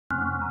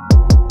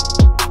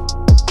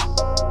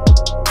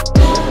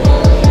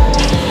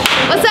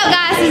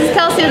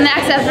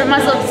max effort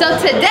muscle. So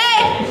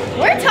today,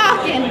 we're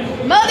talking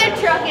mother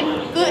trucking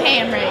glute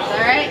ham raise, all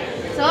right?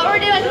 So what we're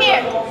doing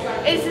here,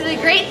 this is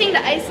a great thing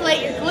to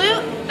isolate your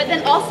glute, but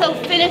then also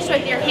finish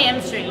with your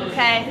hamstring,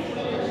 okay?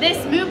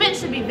 This movement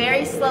should be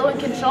very slow and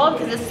controlled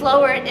because the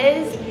slower it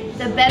is,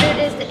 the better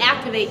it is to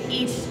activate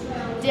each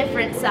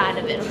different side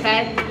of it,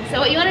 okay? So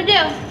what you wanna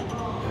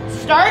do,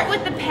 start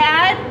with the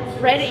pad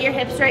right at your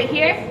hips right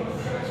here.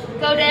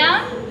 Go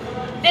down.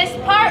 This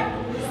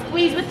part,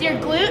 squeeze with your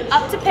glute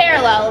up to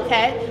parallel,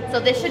 okay? So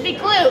this should be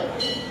glute.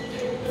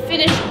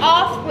 Finish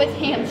off with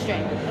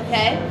hamstring,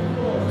 okay?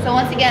 So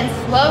once again,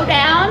 slow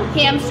down,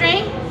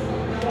 hamstring,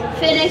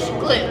 finish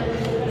glute.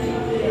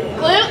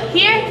 Glute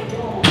here,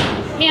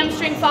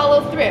 hamstring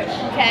follow through,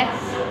 okay?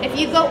 If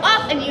you go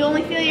up and you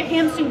only feel your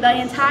hamstring the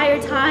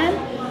entire time,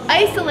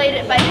 isolate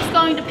it by just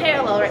going to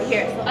parallel right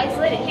here. So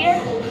isolate it here,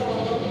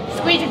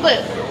 squeeze your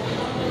glute.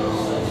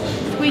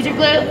 Squeeze your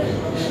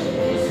glute.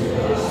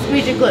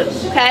 Squeeze your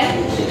glutes,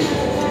 okay?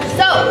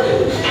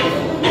 So,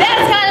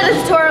 that's kind of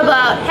the tutorial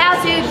about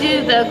how to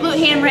do the glute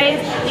ham raise.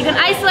 You can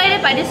isolate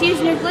it by just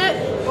using your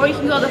glute, or you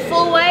can go the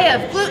full way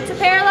of glute to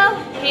parallel,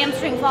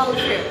 hamstring follow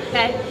through,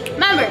 okay?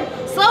 Remember,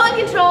 slow and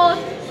controlled,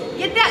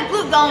 get that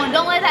glute going,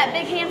 don't let that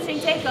big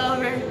hamstring take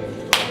over.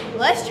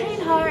 Let's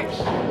train hard,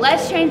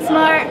 let's train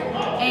smart,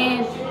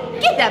 and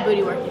get that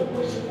booty working.